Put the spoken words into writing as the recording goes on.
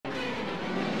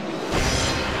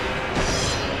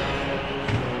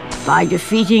By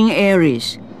defeating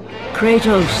Ares,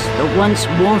 Kratos, the once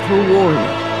mortal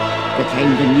warrior,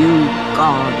 became the new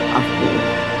god of war.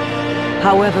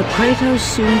 However, Kratos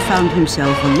soon found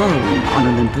himself alone on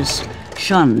Olympus,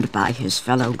 shunned by his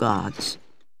fellow gods.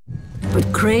 But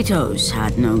Kratos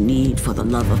had no need for the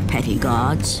love of petty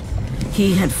gods.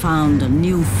 He had found a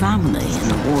new family in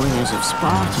the warriors of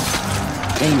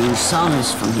Sparta, gaining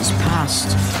solace from his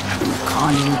past in the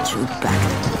carnage of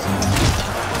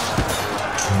battle.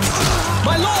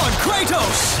 My lord,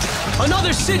 Kratos!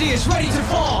 Another city is ready to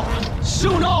fall!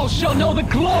 Soon all shall know the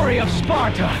glory of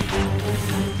Sparta!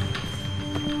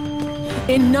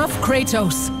 Enough,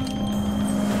 Kratos!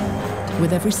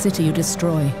 With every city you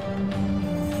destroy,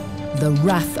 the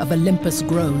wrath of Olympus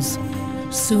grows.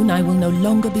 Soon I will no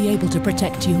longer be able to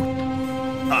protect you.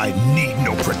 I need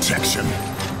no protection.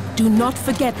 Do not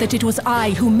forget that it was I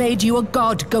who made you a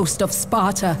god, Ghost of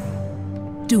Sparta.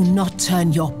 Do not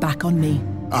turn your back on me.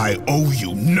 I owe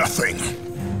you nothing.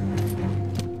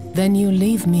 Then you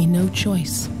leave me no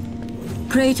choice.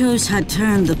 Kratos had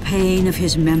turned the pain of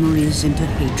his memories into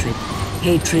hatred.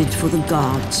 Hatred for the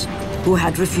gods, who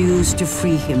had refused to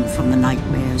free him from the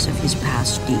nightmares of his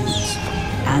past deeds.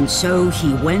 And so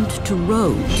he went to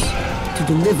Rhodes to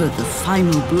deliver the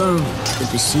final blow to the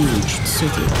besieged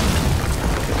city.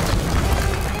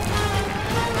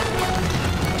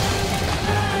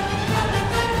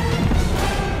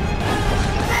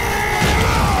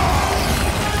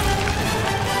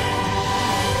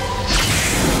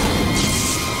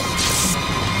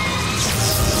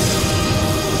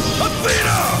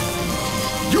 Athena!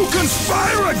 You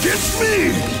conspire against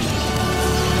me!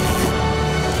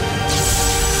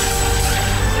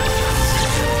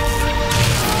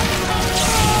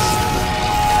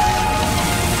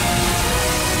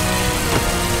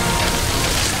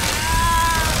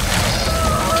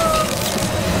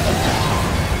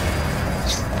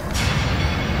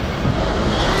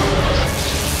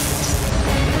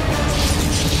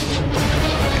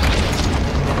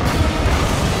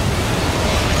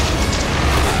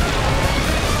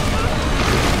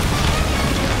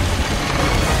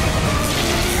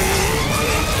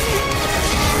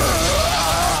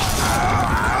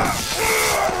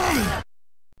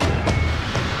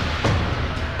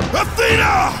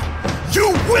 Athena!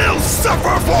 You will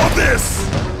suffer for this!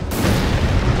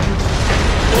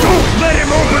 Don't let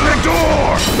him open the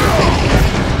door!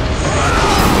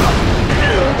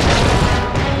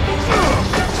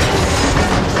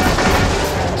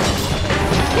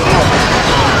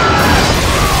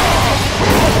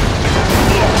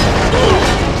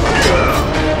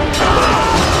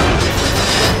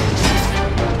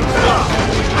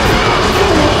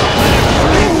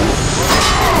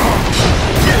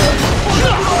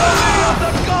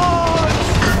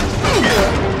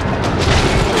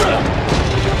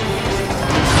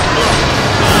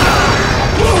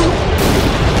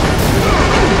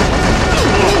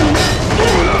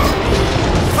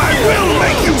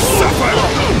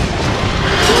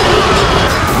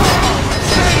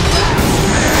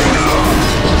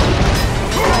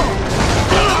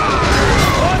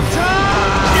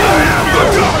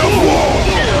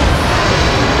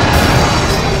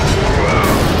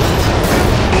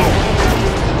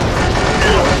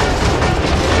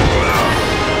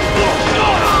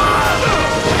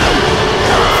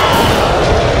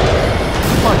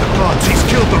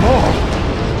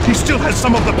 He still has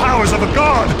some of the powers of a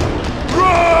god!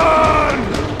 Run!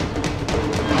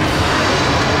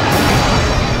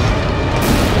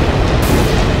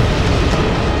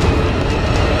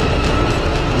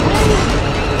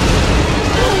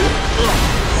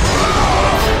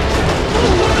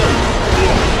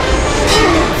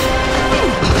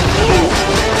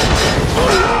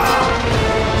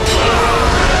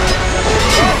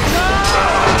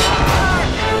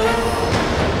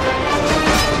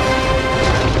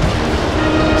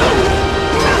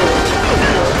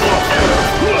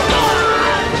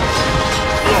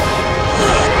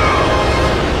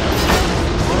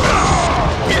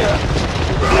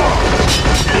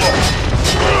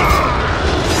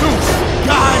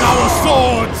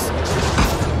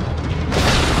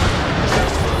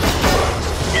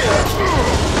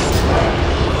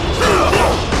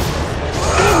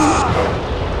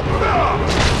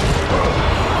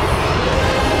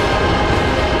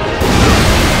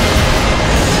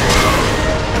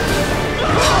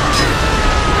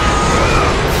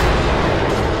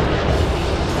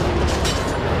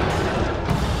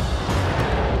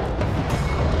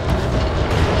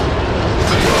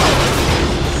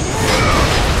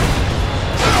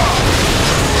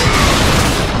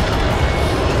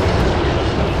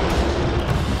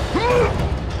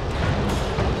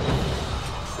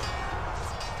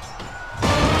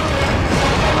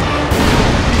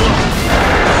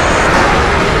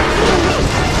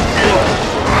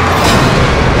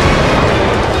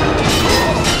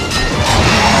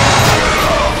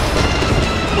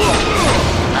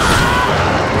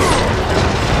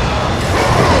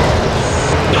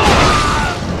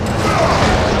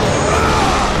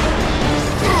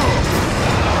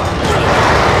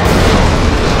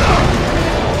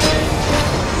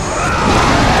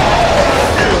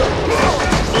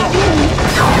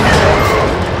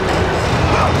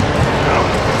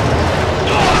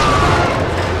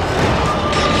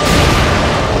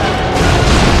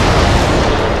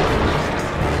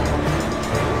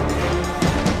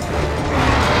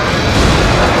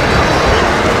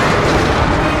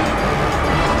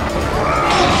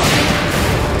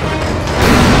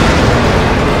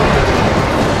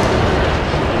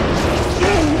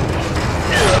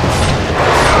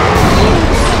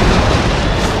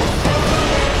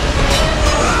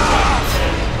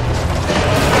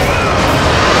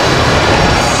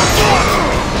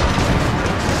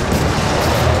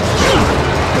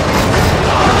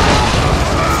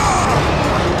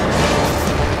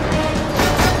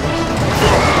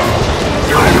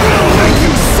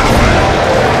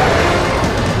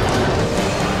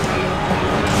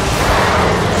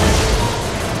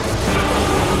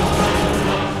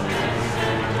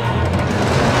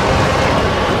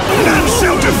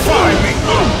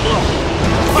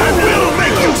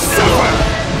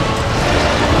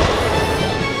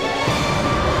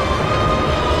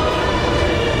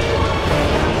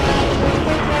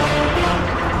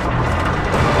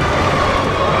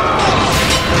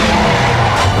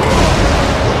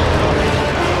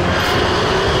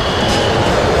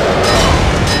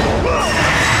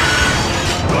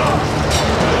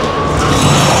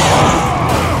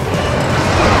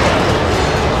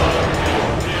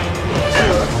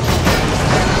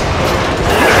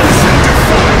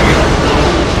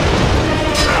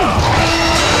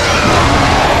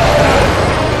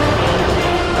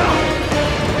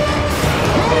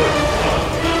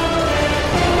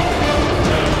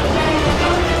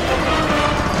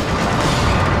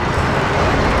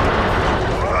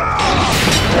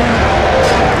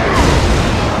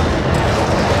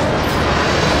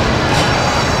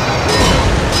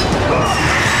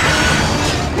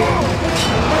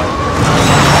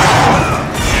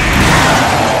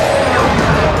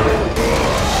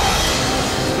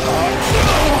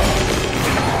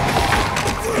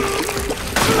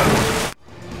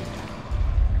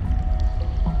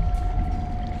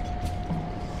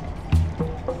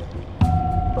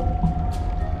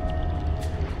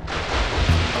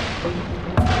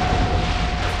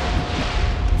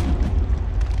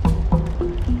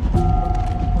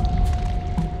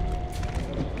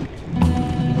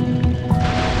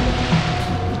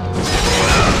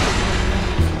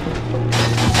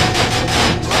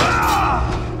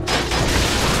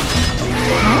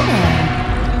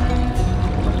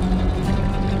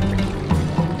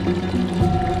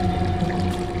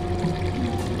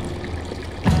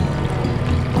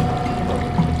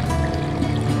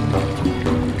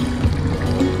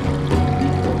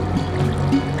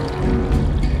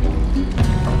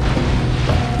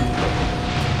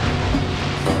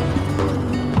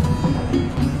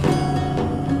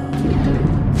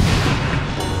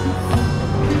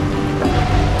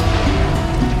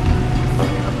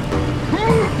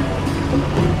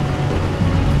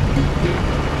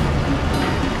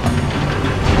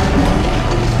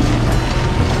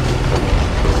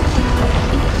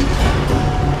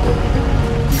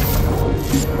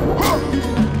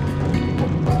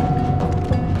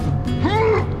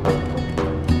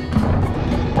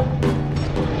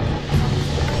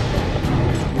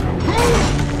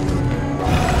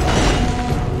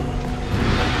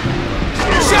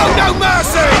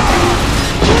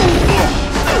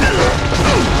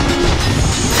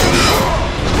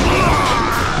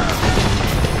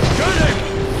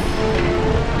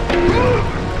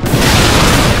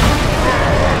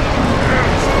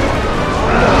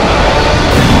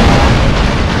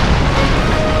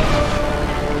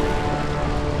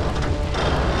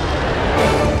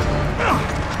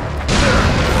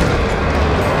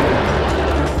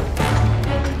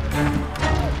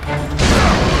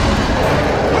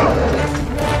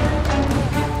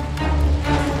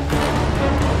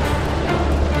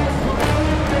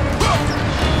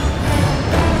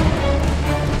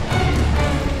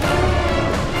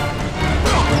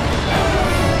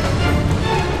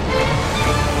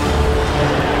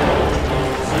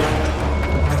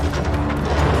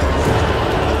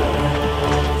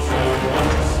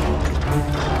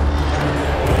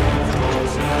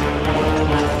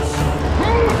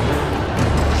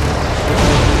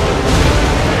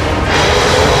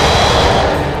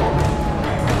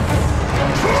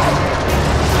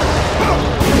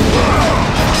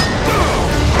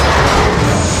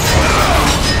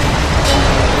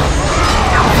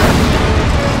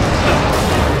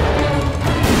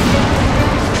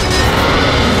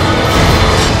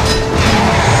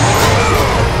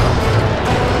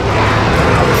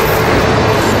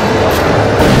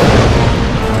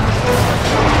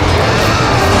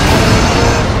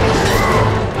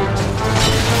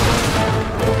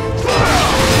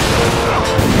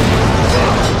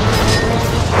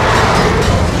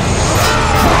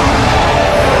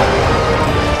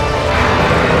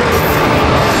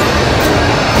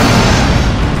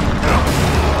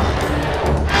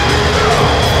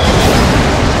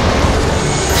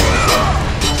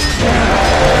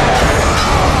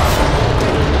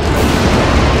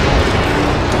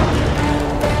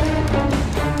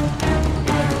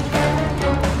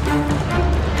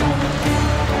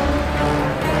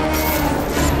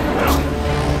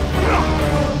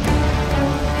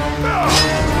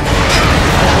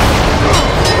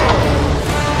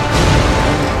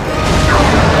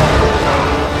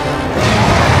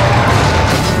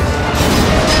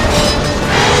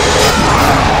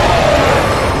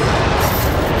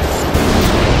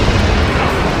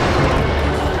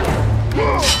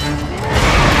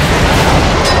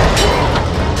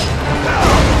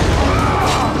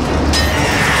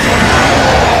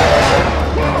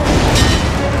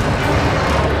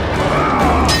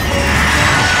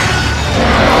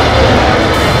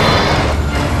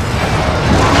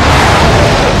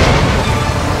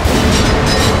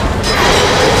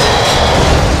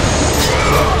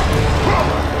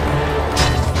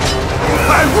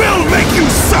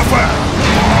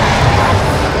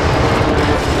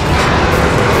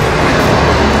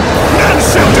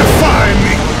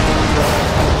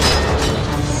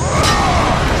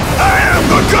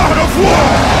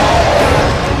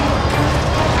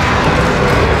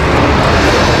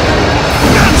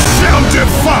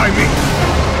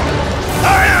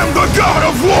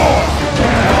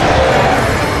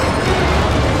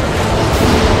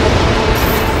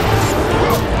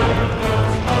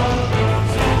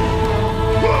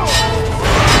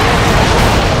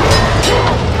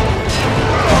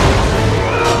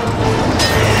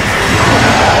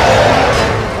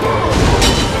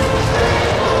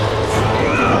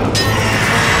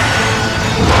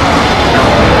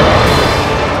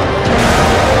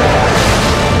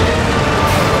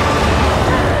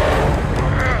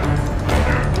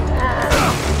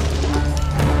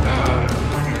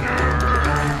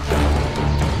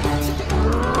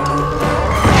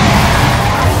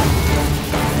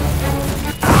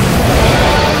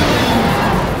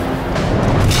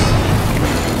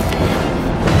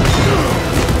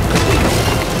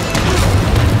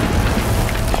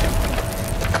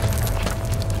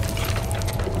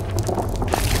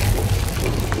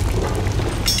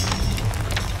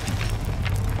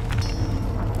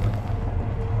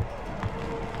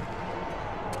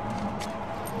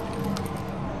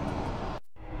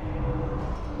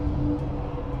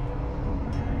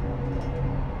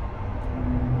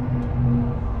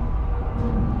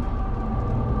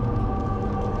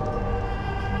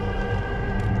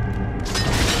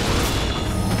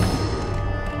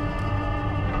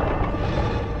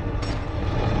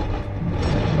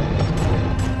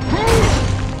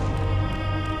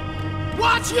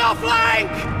 to your flank!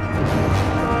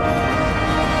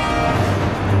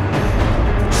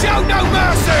 Show no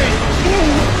mercy!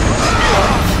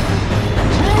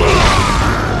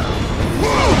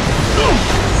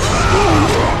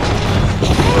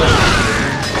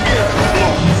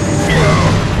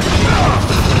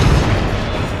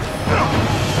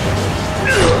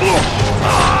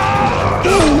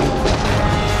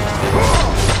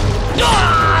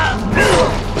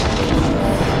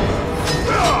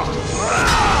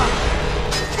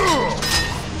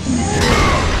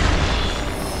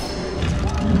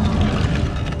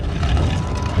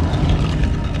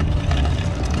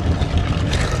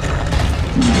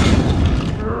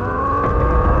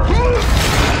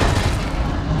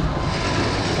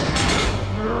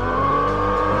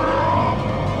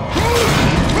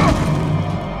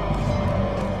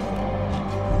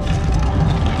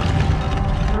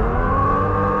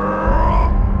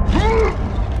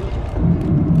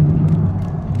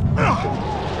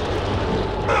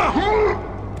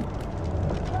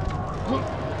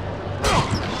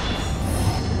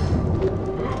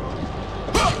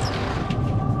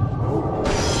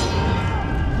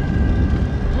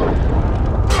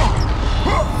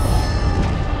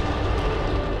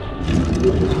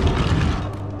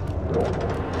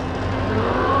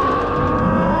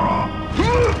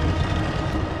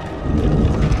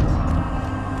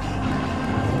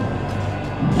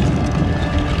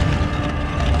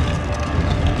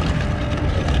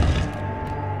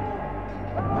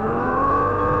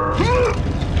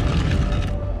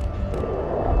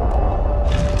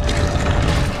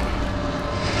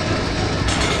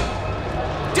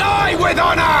 With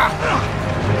honor! I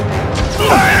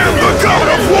am the god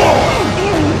of war!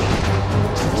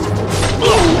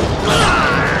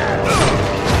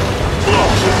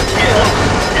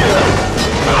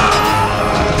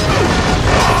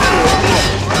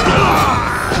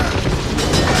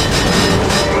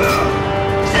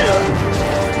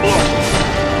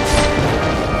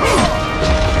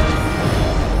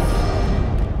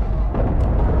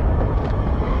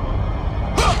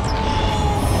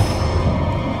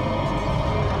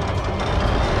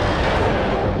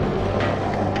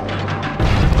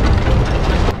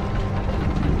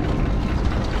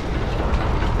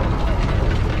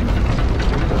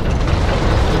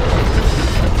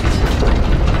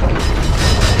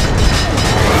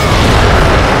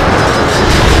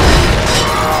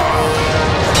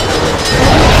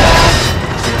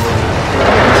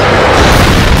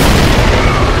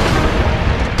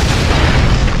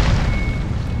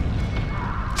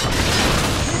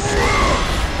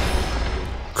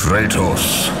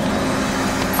 Kratos.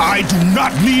 I do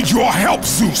not need your help,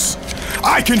 Zeus.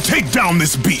 I can take down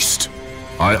this beast.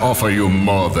 I offer you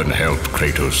more than help,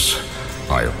 Kratos.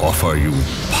 I offer you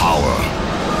power.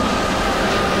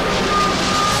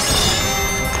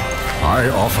 I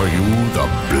offer you the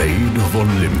Blade of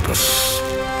Olympus.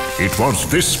 It was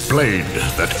this blade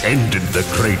that ended the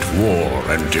Great War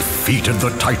and defeated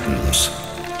the Titans.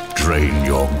 Drain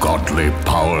your godly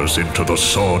powers into the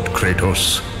sword,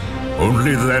 Kratos.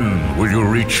 Only then will you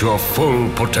reach your full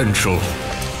potential.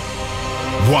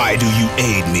 Why do you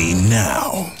aid me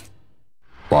now?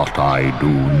 What I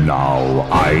do now,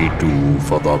 I do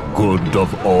for the good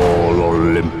of all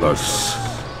Olympus.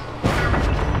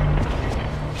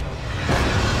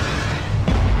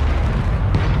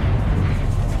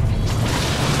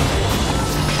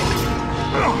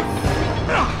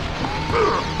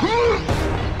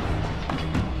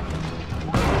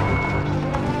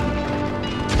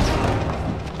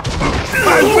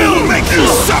 I will make you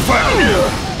suffer!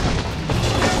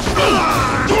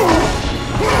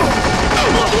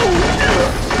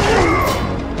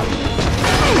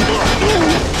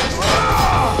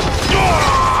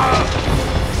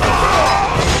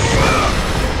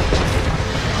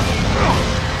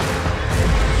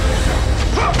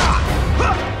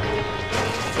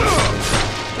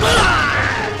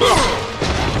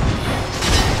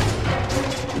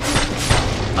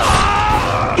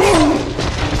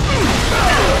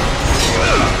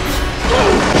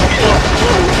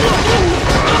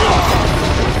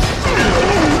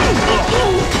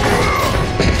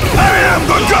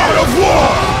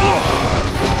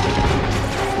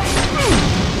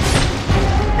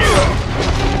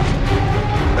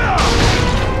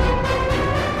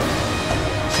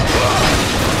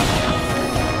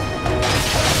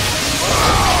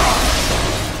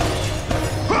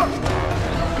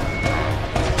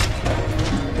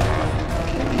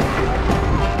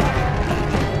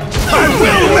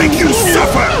 Make you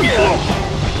suffer!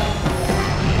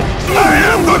 I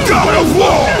am the god of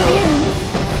war!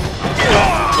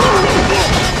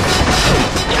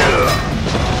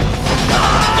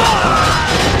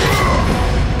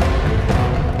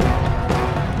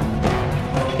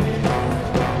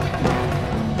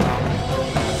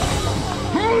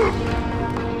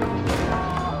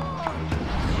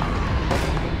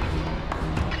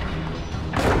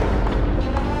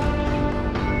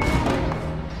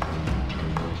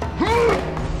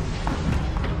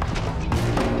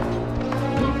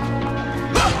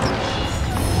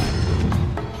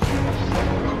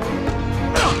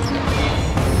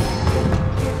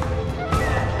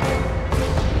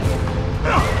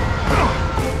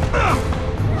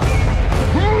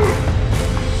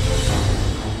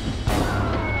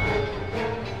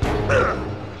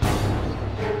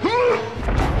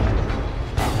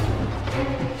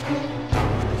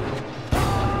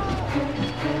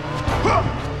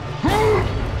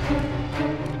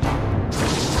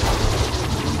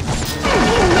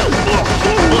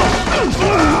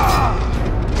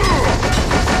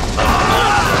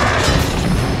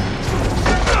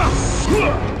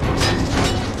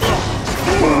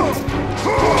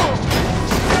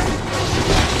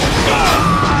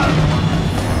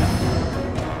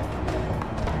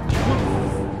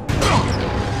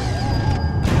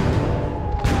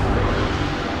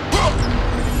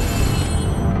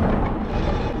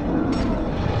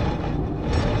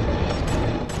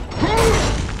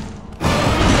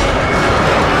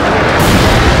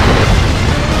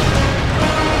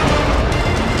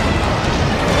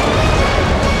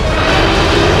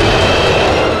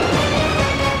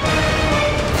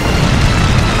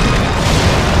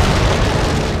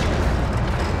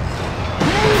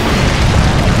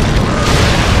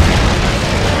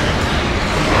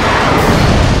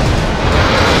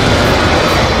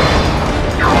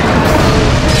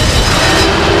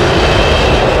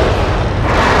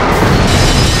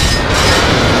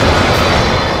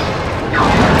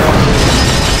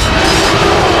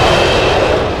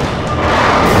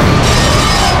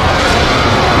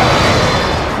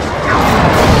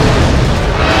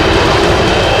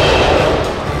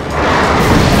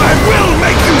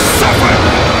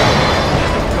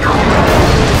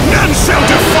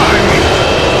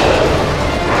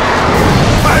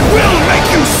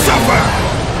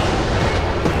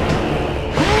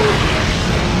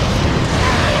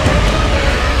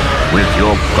 With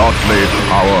your godly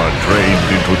power drained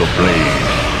into the blade,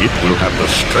 it will have the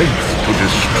strength to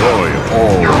destroy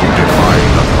all who defy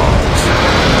the gods.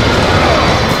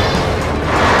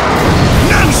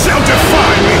 None shall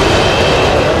defy me!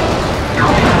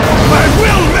 I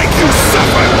will make you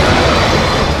suffer!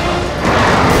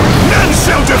 None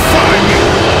shall defy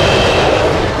me!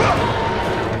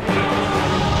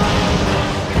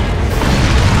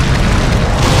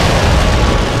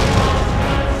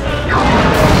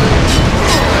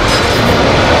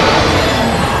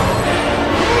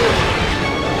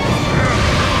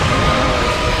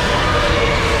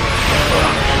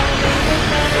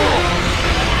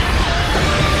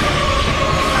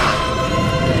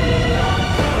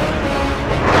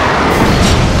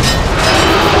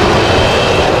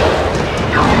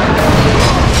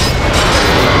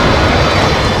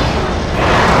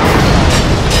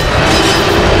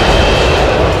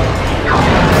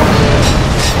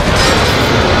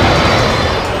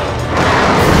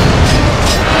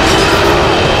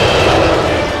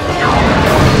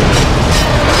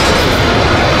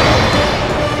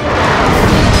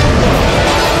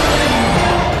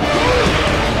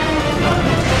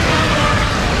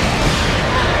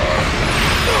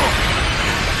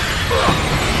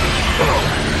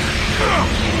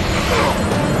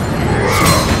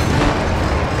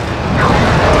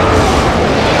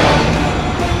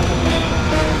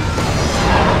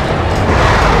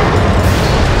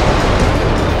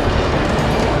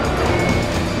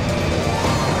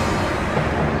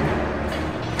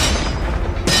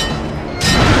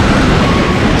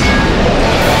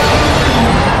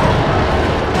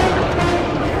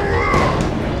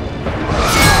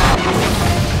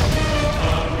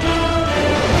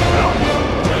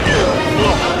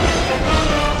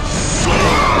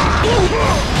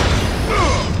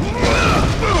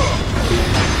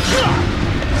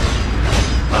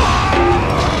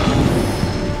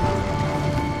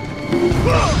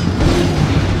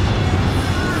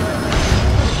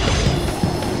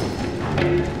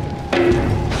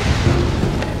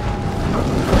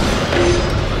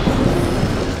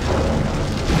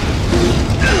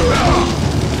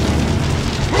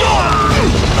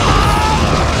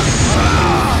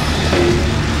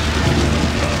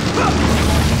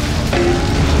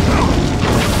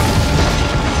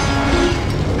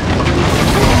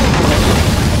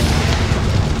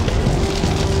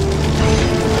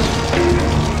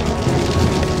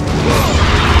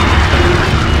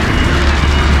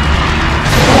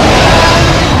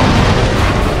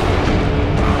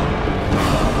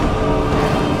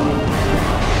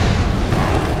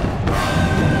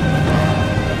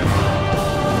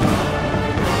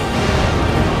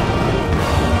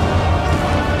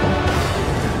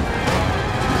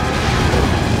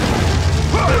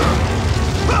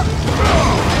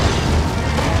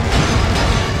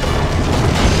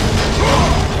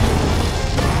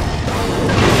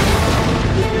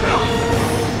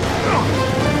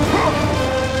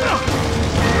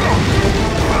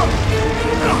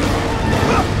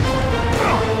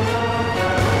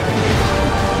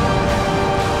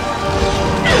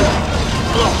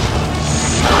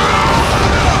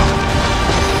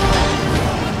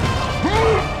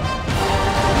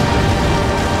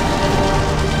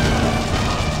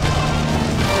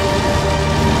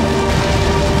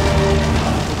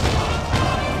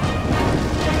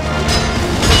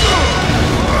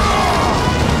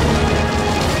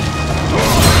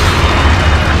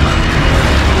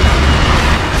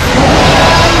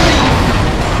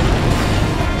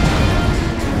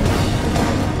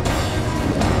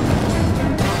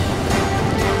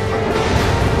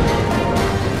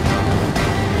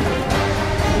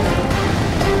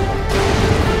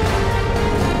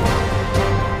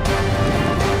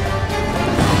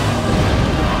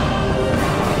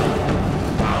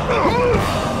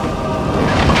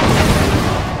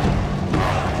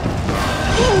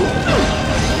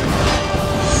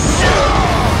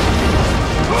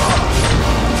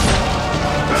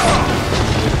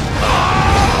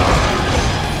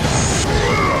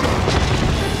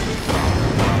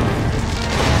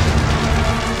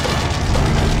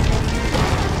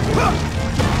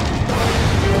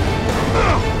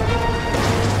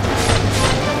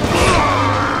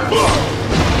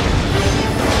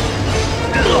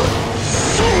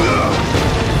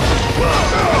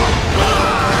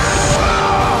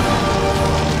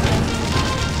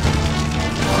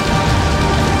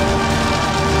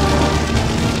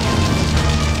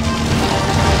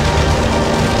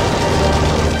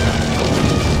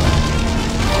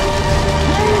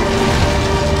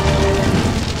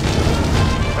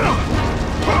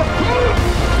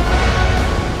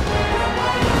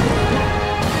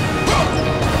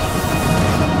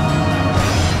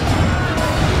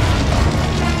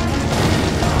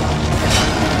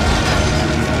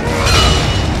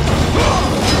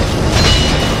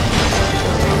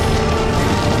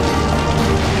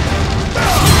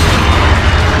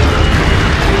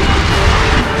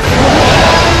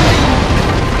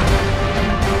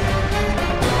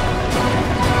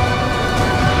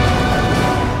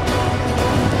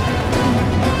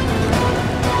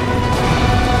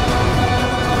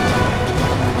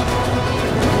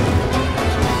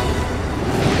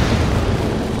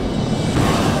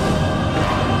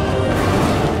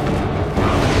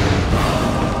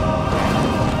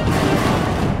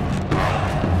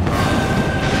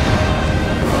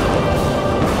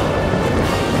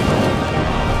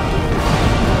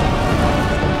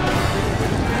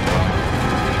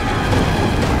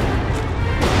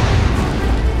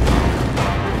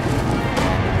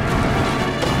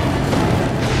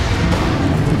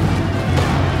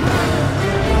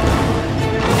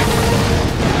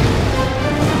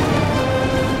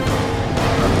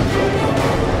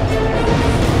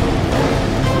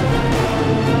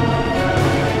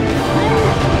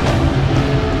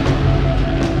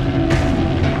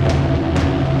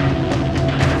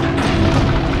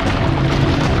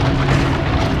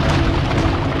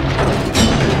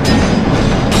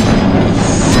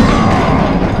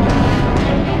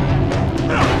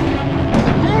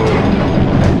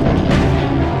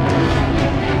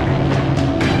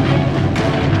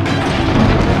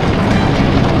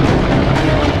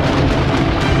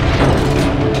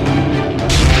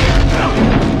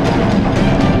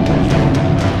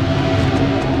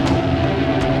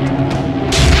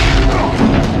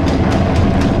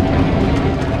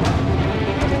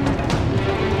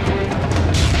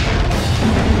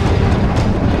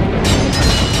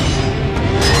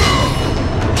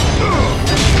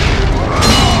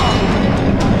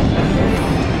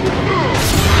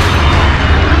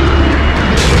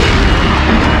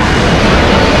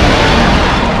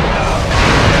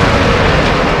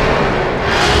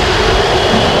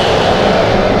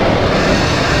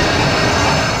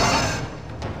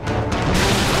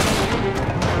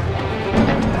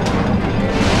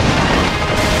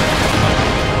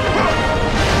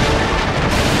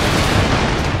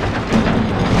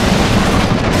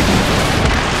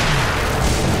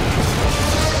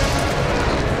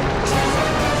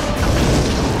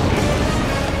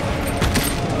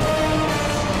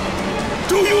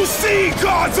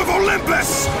 gods of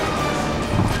Olympus!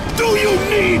 Do you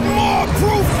need more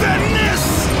proof than this?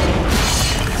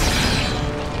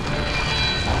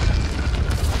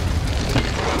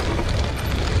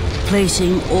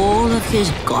 Placing all of his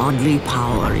godly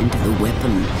power into the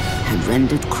weapon had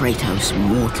rendered Kratos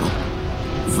mortal,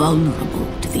 vulnerable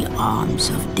to the arms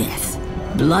of death.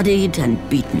 Bloodied and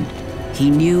beaten, he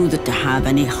knew that to have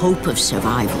any hope of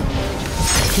survival,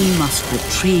 he must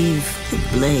retrieve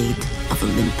the blade of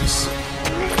Olympus.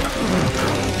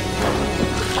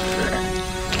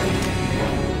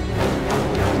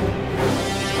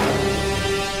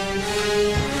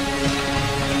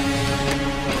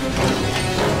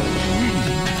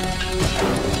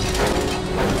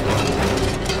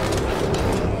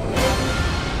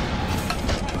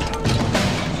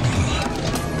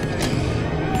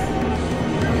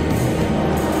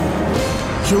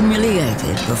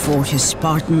 Humiliated before his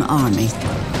Spartan army,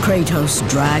 Kratos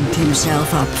dragged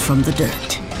himself up from the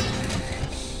dirt.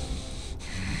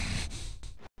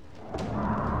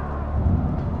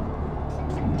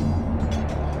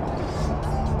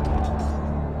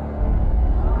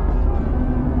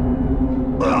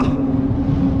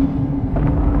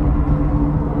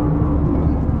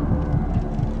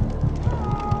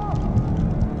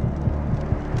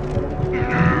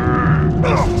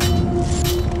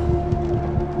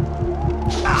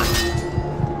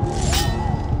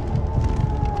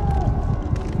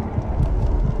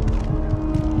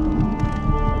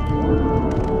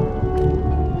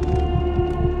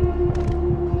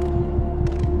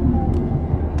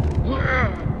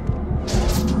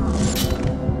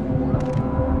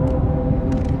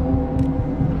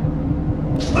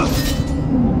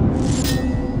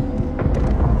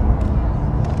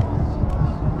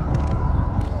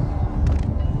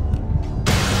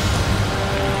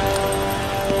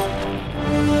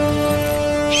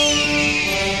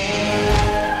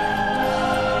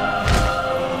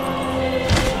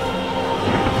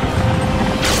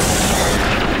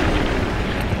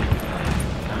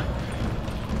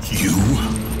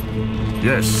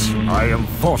 Yes, I am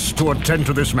forced to attend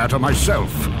to this matter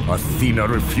myself. Athena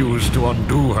refused to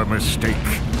undo her mistake.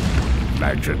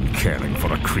 Imagine caring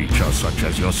for a creature such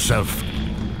as yourself.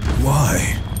 Why?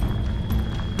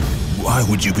 Why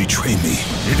would you betray me?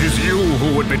 It is you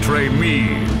who would betray me.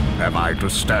 Am I to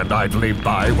stand idly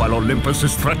by while Olympus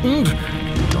is threatened?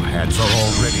 Your hands are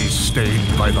already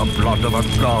stained by the blood of a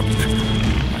god.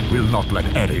 I will not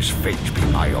let Ares' fate be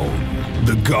my own.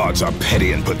 The gods are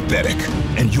petty and pathetic,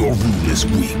 and your rule is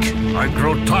weak. I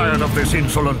grow tired of this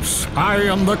insolence. I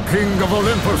am the king of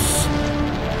Olympus.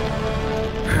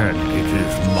 And it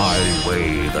is my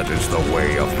way that is the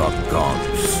way of the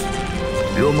gods.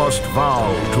 You must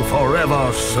vow to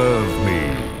forever serve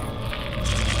me.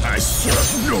 I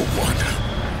serve no one.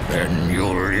 Then you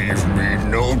leave me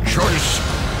no choice.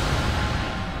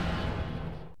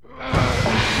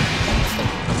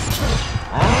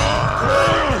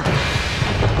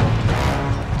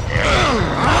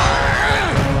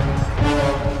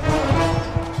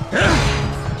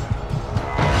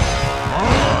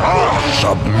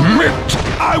 Submit!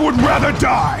 I would rather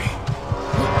die!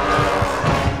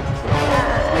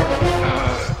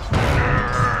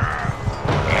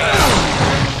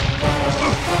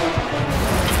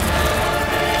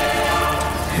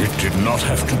 It did not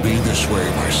have to be this way,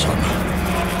 my son.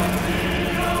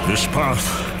 This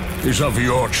path is of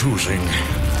your choosing.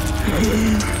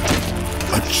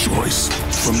 A choice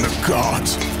from the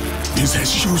gods is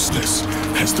as useless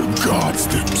as the gods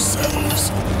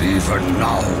themselves. Even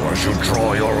now, as you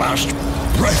draw your last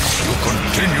breath, you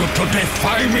continue to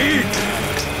defy me?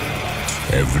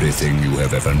 Everything you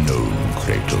have ever known,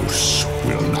 Kratos,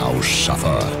 will now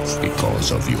suffer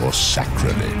because of your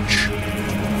sacrilege.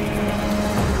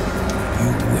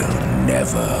 You will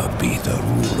never be the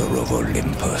ruler of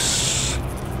Olympus.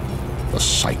 The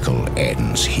cycle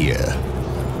ends here.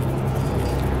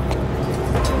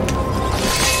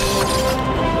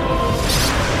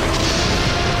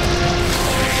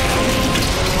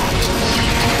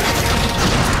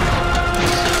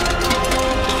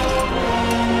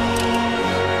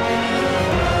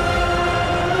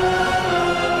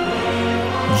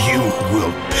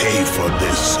 For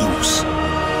this, Zeus.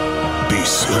 Be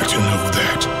certain of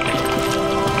that.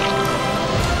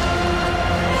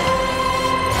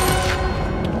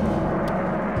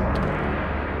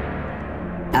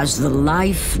 As the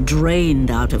life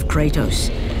drained out of Kratos,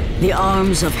 the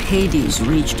arms of Hades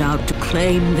reached out to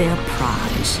claim their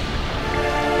prize.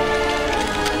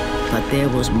 But there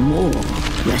was more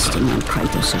resting on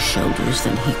Kratos' shoulders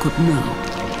than he could know.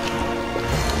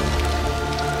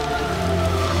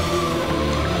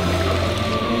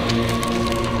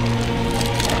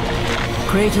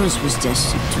 Kratos was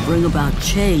destined to bring about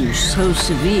change so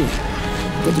severe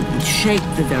that it would shake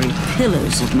the very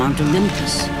pillars of Mount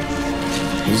Olympus.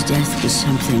 His death was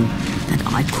something that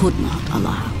I could not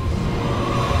allow.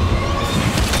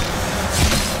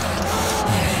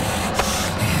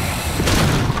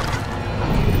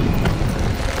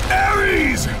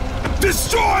 Ares!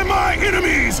 Destroy my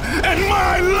enemies, and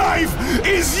my life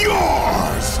is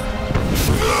yours!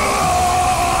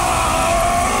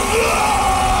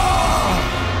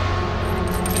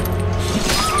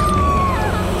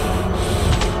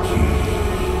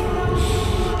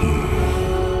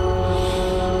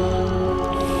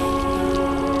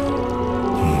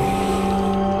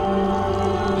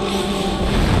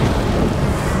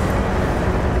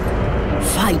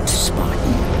 Fight,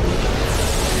 Spartan.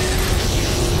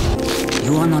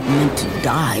 You are not meant to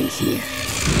die here.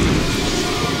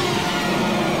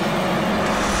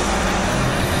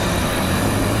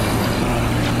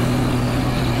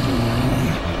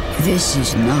 This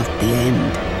is not the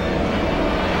end.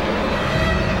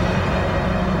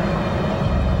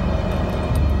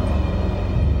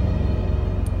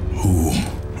 Who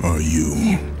are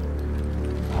you?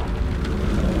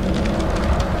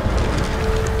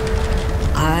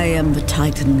 I am the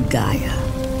Titan Gaia,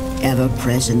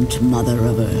 ever-present Mother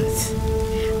of Earth.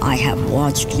 I have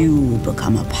watched you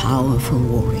become a powerful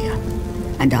warrior,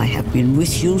 and I have been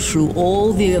with you through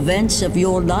all the events of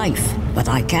your life, but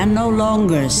I can no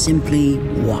longer simply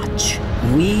watch.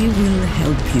 We will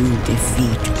help you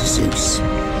defeat Zeus.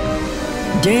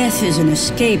 Death is an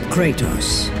escape,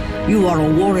 Kratos. You are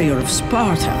a warrior of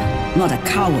Sparta, not a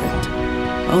coward.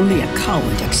 Only a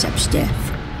coward accepts death.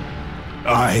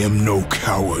 I am no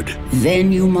coward.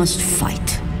 Then you must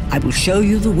fight. I will show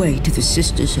you the way to the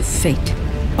Sisters of Fate.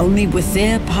 Only with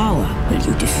their power will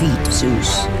you defeat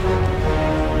Zeus.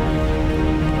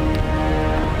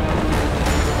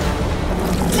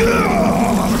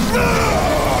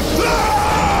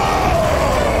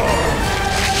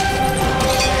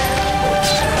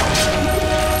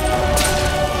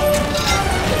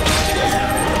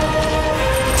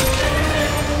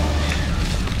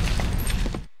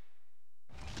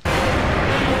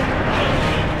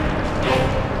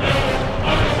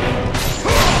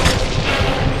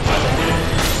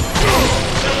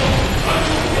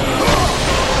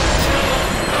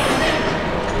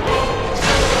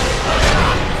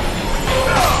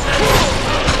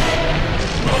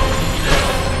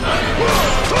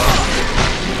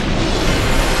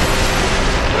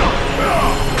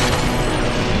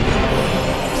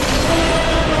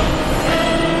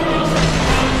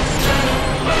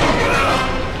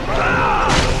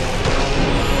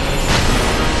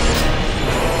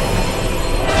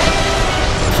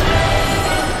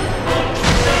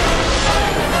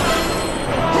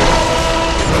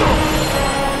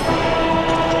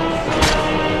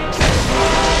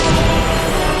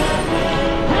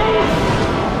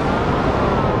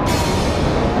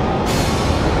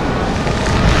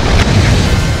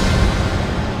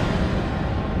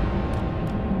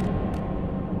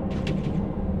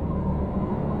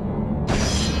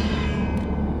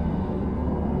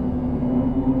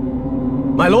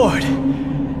 My lord!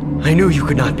 I knew you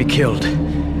could not be killed.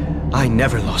 I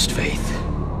never lost faith.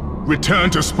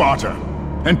 Return to Sparta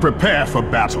and prepare for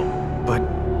battle. But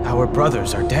our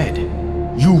brothers are dead.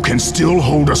 You can still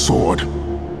hold a sword.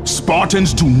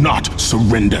 Spartans do not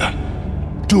surrender.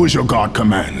 Do as your god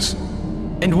commands.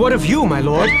 And what of you, my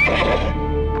lord?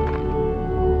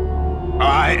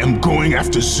 I am going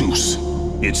after Zeus.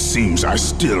 It seems I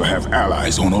still have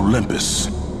allies on Olympus.